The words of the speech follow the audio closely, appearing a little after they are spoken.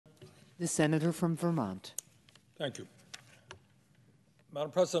The senator from Vermont. Thank you. Madam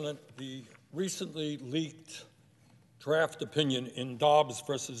President, the recently leaked draft opinion in Dobbs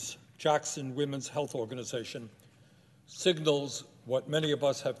versus Jackson Women's Health Organization signals what many of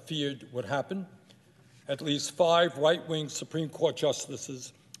us have feared would happen. At least 5 right-wing Supreme Court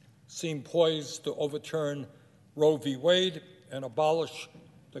justices seem poised to overturn Roe v. Wade and abolish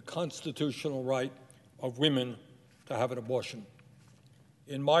the constitutional right of women to have an abortion.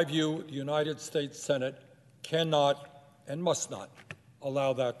 In my view, the United States Senate cannot and must not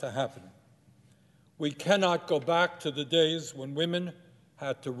allow that to happen. We cannot go back to the days when women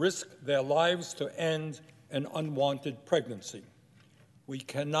had to risk their lives to end an unwanted pregnancy. We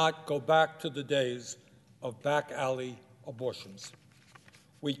cannot go back to the days of back alley abortions.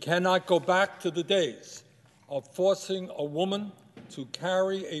 We cannot go back to the days of forcing a woman to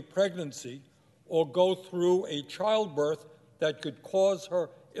carry a pregnancy or go through a childbirth that could cause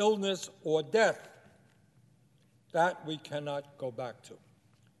her illness or death. That we cannot go back to.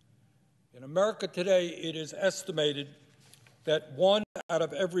 In America today, it is estimated that 1 out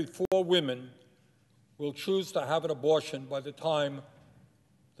of every 4 women will choose to have an abortion by the time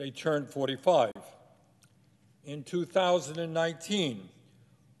they turn 45. In 2019,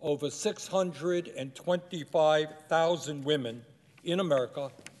 over 625,000 women in America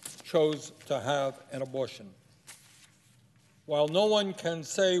chose to have an abortion. While no one can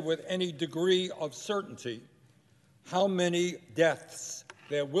say with any degree of certainty how many deaths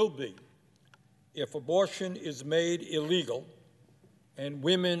there will be if abortion is made illegal and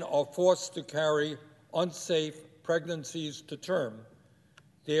women are forced to carry unsafe pregnancies to term,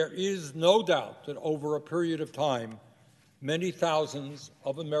 there is no doubt that over a period of time, many thousands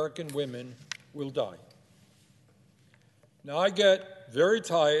of American women will die. Now, I get very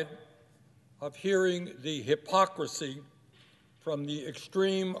tired of hearing the hypocrisy from the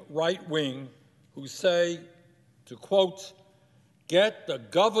extreme right wing who say, to quote, "Get the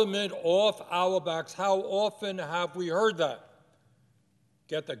government off our backs." How often have we heard that?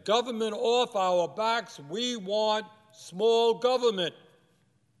 Get the government off our backs. We want small government.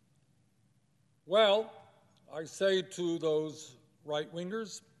 Well, I say to those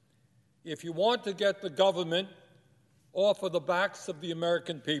right-wingers, if you want to get the government off of the backs of the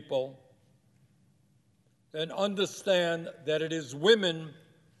American people, then understand that it is women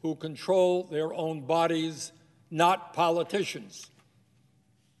who control their own bodies, not politicians.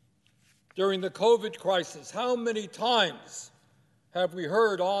 During the COVID crisis, how many times have we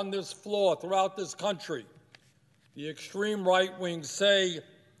heard on this floor throughout this country the extreme right wing say,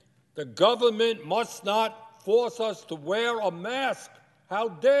 the government must not force us to wear a mask? How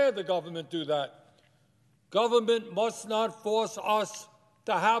dare the government do that? Government must not force us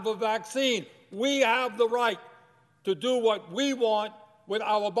to have a vaccine. We have the right to do what we want with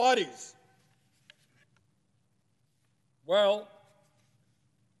our bodies. Well,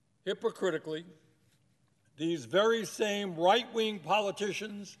 hypocritically, these very same right-wing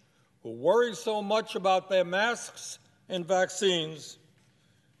politicians who worry so much about their masks and vaccines,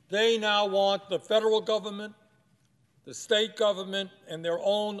 they now want the federal government, the state government, and their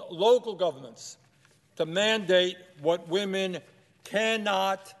own local governments to mandate what women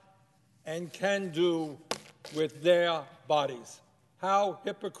cannot and can do with their bodies. How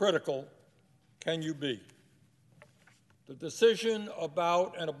hypocritical can you be? The decision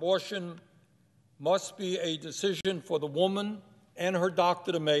about an abortion must be a decision for the woman and her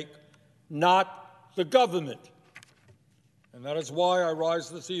doctor to make, not the government. And that is why I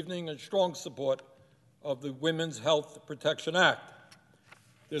rise this evening in strong support of the Women's Health Protection Act.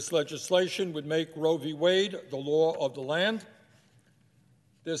 This legislation would make Roe v. Wade the law of the land.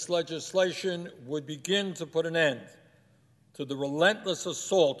 This legislation would begin to put an end to the relentless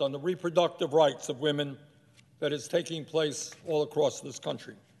assault on the reproductive rights of women that is taking place all across this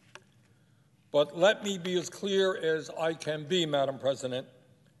country. But let me be as clear as I can be, Madam President.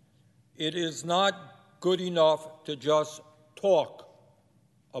 It is not good enough to just talk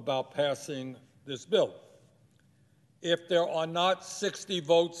about passing this bill. If there are not 60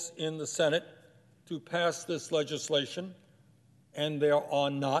 votes in the Senate to pass this legislation, and there are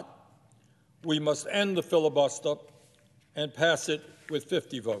not, we must end the filibuster and pass it with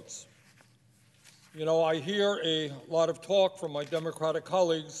 50 votes. You know, I hear a lot of talk from my Democratic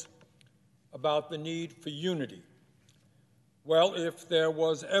colleagues about the need for unity. Well, if there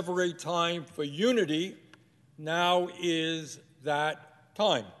was ever a time for unity, now is that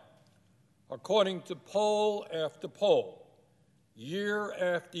time. According to poll after poll, year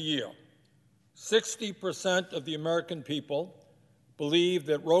after year, 60% of the American people believe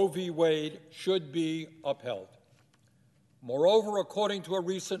that Roe v. Wade should be upheld. Moreover, according to a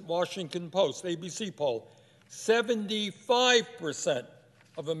recent Washington Post, ABC poll, 75%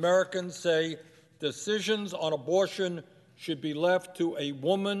 of Americans say decisions on abortion should be left to a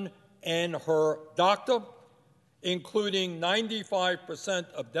woman and her doctor, including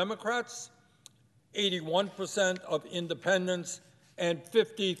 95% of Democrats, 81% of independents, and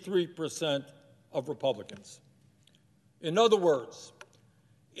 53% of Republicans. In other words,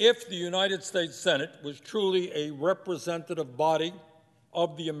 if the United States Senate was truly a representative body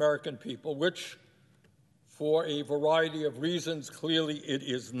of the American people, which for a variety of reasons clearly it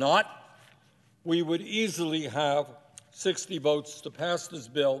is not, we would easily have 60 votes to pass this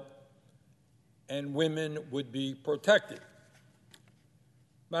bill, and women would be protected.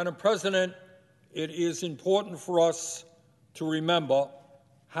 Madam President, it is important for us to remember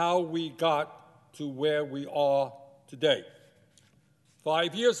how we got to where we are today.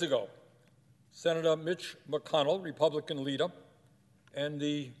 5 years ago, Senator Mitch McConnell, Republican leader, and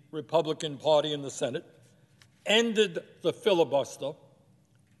the Republican Party in the Senate ended the filibuster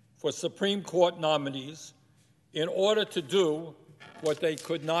for Supreme Court nominees in order to do what they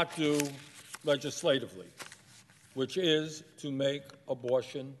could not do legislatively, which is to make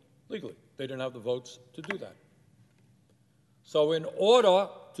abortion legally. They didn't have the votes to do that. So in order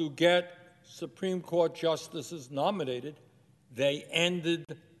to get Supreme Court justices nominated, they ended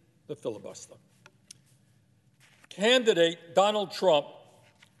the filibuster. Candidate Donald Trump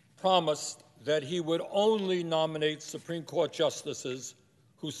promised that he would only nominate Supreme Court justices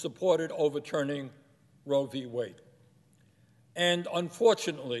who supported overturning Roe v. Wade. And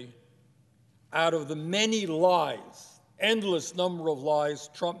unfortunately, out of the many lies, endless number of lies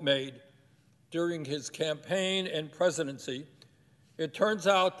Trump made during his campaign and presidency, it turns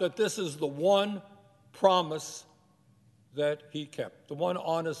out that this is the one promise that he kept, the one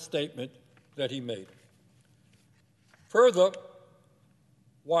honest statement that he made. Further,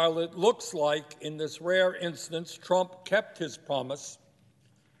 while it looks like in this rare instance Trump kept his promise,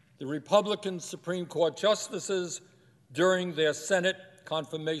 the Republican Supreme Court justices during their Senate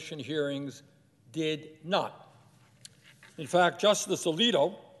confirmation hearings did not. In fact, Justice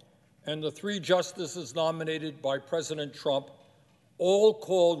Alito and the 3 justices nominated by President Trump all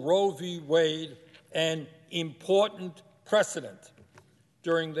called Roe v. Wade an important precedent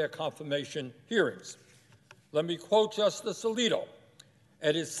during their confirmation hearings. Let me quote Justice Alito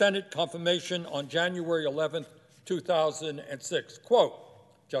at his Senate confirmation on January 11, 2006. Quote,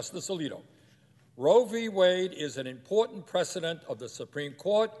 Justice Alito, Roe v. Wade is an important precedent of the Supreme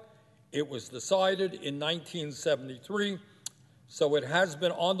Court. It was decided in 1973, so it has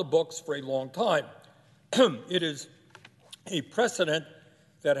been on the books for a long time. It is a precedent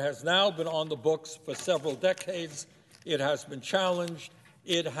that has now been on the books for several decades. It has been challenged.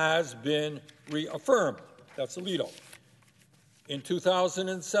 It has been reaffirmed. That's Alito. In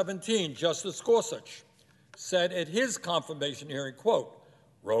 2017, Justice Gorsuch said at his confirmation hearing, quote,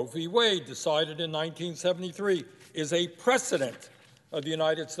 Roe v. Wade, decided in 1973, is a precedent of the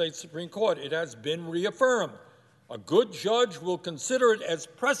United States Supreme Court. It has been reaffirmed. A good judge will consider it as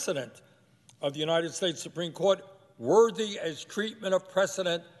precedent of the United States Supreme Court, worthy as treatment of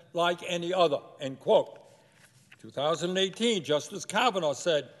precedent like any other, end quote. 2018, Justice Kavanaugh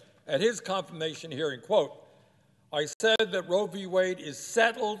said at his confirmation hearing, quote, I said that Roe v. Wade is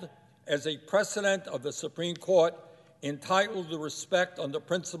settled as a precedent of the Supreme Court entitled to respect on the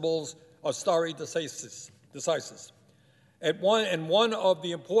principles of stare decisis. And one of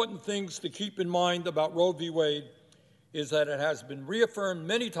the important things to keep in mind about Roe v. Wade is that it has been reaffirmed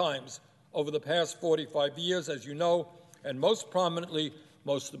many times over the past 45 years, as you know, and most prominently,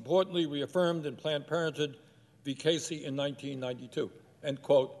 most importantly, reaffirmed in Planned Parenthood v. Casey in 1992, end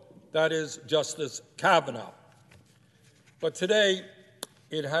quote. That is Justice Kavanaugh. But today,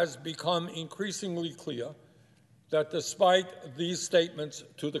 it has become increasingly clear that despite these statements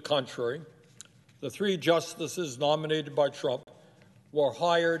to the contrary, the 3 justices nominated by Trump were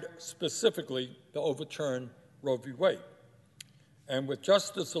hired specifically to overturn Roe v. Wade. And with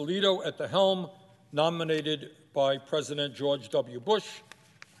Justice Alito at the helm, nominated by President George W. Bush,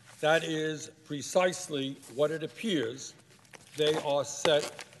 that is precisely what it appears they are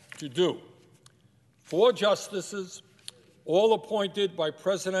set to do. 4 justices, all appointed by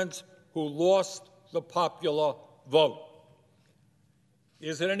presidents who lost the popular vote.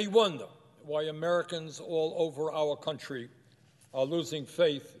 Is it any wonder why Americans all over our country are losing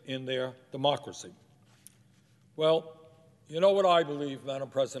faith in their democracy? Well, you know what I believe, Madam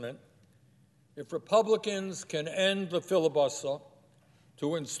President? If Republicans can end the filibuster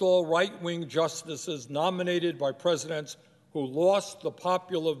to install right-wing justices nominated by presidents who lost the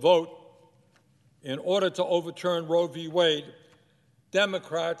popular vote, In order to overturn Roe v. Wade,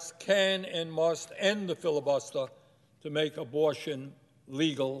 Democrats can and must end the filibuster to make abortion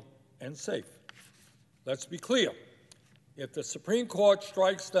legal and safe. Let's be clear. If the Supreme Court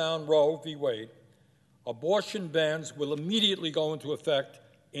strikes down Roe v. Wade, abortion bans will immediately go into effect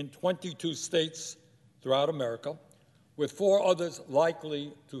in 22 states throughout America, with 4 others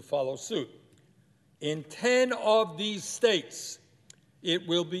likely to follow suit. In 10 of these states, it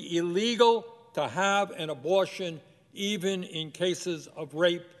will be illegal to have an abortion even in cases of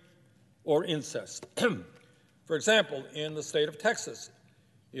rape or incest. For example, in the state of Texas,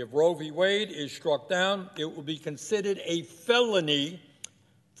 if Roe v. Wade is struck down, it will be considered a felony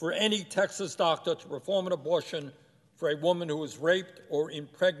for any Texas doctor to perform an abortion for a woman who was raped or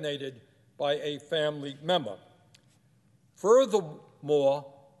impregnated by a family member. Furthermore,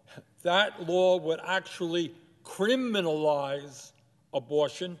 that law would actually criminalize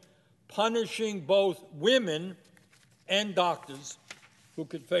abortion, punishing both women and doctors who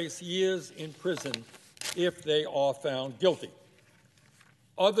could face years in prison if they are found guilty.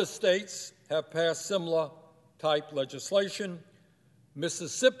 Other states have passed similar type legislation.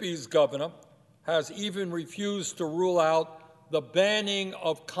 Mississippi's governor has even refused to rule out the banning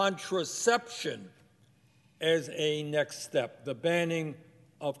of contraception as a next step, the banning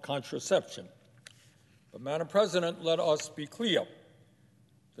of contraception. But, Madam President, let us be clear.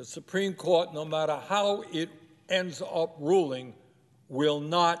 The Supreme Court, no matter how it ends up ruling, will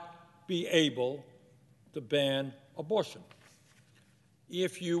not be able to ban abortion.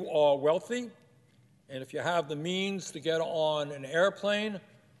 If you are wealthy and if you have the means to get on an airplane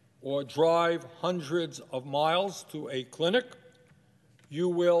or drive hundreds of miles to a clinic, you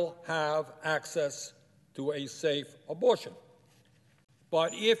will have access to a safe abortion.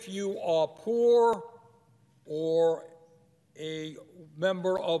 But if you are poor or a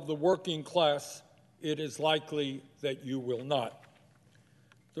member of the working class, it is likely that you will not.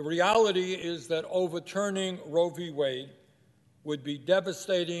 The reality is that overturning Roe v. Wade would be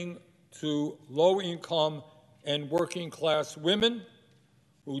devastating to low-income and working-class women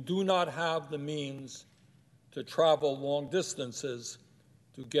who do not have the means to travel long distances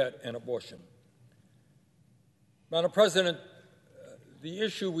to get an abortion. Madam President, the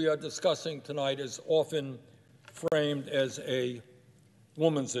issue we are discussing tonight is often framed as a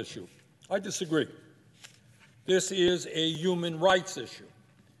woman's issue. I disagree. This is a human rights issue.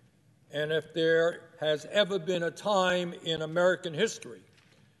 And if there has ever been a time in American history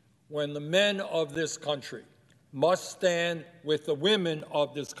when the men of this country must stand with the women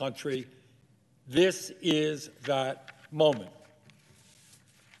of this country, this is that moment.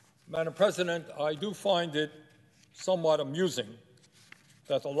 Madam President, I do find it somewhat amusing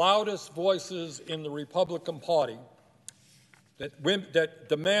that the loudest voices in the Republican Party that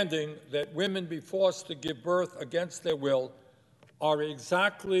demanding that women be forced to give birth against their will are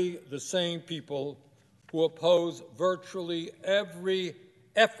exactly the same people who oppose virtually every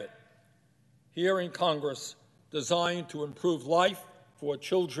effort here in Congress designed to improve life for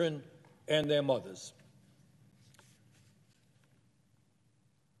children and their mothers.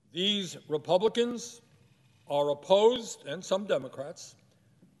 These Republicans are opposed, and some Democrats,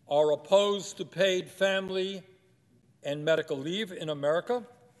 are opposed to paid family and medical leave in America.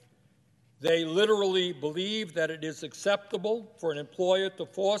 They literally believe that it is acceptable for an employer to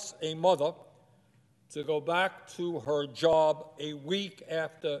force a mother to go back to her job a week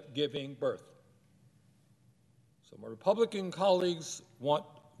after giving birth. So my Republican colleagues want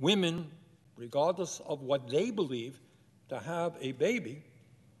women, regardless of what they believe, to have a baby,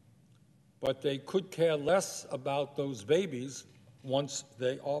 but they could care less about those babies once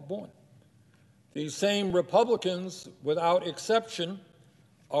they are born. These same Republicans, without exception,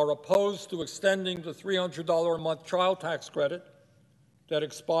 are opposed to extending the $300 a month child tax credit that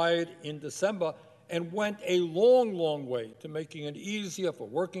expired in December and went a long, long way to making it easier for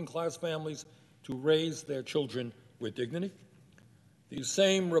working-class families to raise their children with dignity. These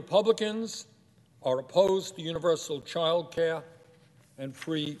same Republicans are opposed to universal child care and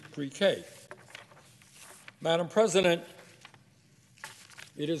free pre-K. Madam President,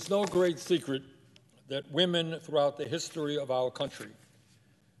 it is no great secret that women throughout the history of our country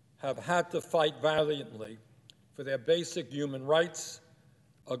have had to fight valiantly for their basic human rights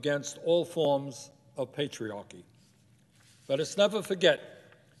against all forms of patriarchy. Let us never forget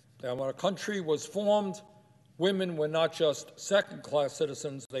that when our country was formed, women were not just second-class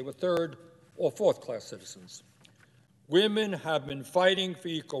citizens, they were third or fourth-class citizens. Women have been fighting for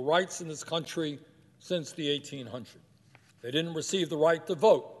equal rights in this country since the 1800s. They didn't receive the right to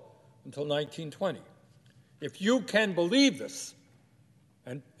vote until 1920. If you can believe this,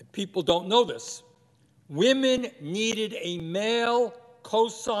 and people don't know this, women needed a male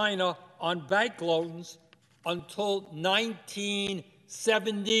cosigner on bank loans until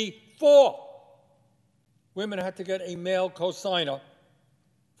 1974. Women had to get a male cosigner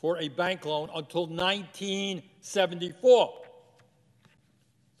for a bank loan until 1974.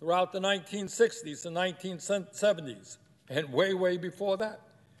 Throughout the 1960s and 1970s, and way before that,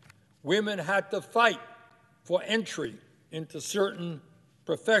 women had to fight for entry into certain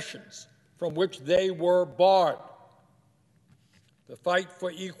professions from which they were barred. The fight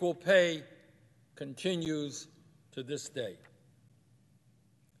for equal pay continues to this day.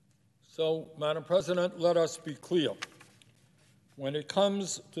 So, Madam President, let us be clear. When it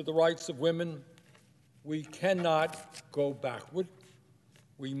comes to the rights of women, we cannot go backward.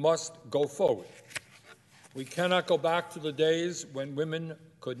 We must go forward. We cannot go back to the days when women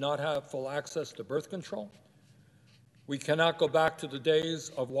could not have full access to birth control. We cannot go back to the days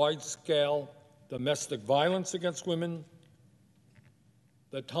of wide-scale domestic violence against women.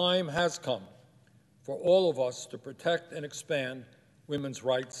 The time has come for all of us to protect and expand women's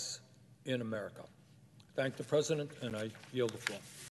rights in America. Thank the President, and I yield the floor.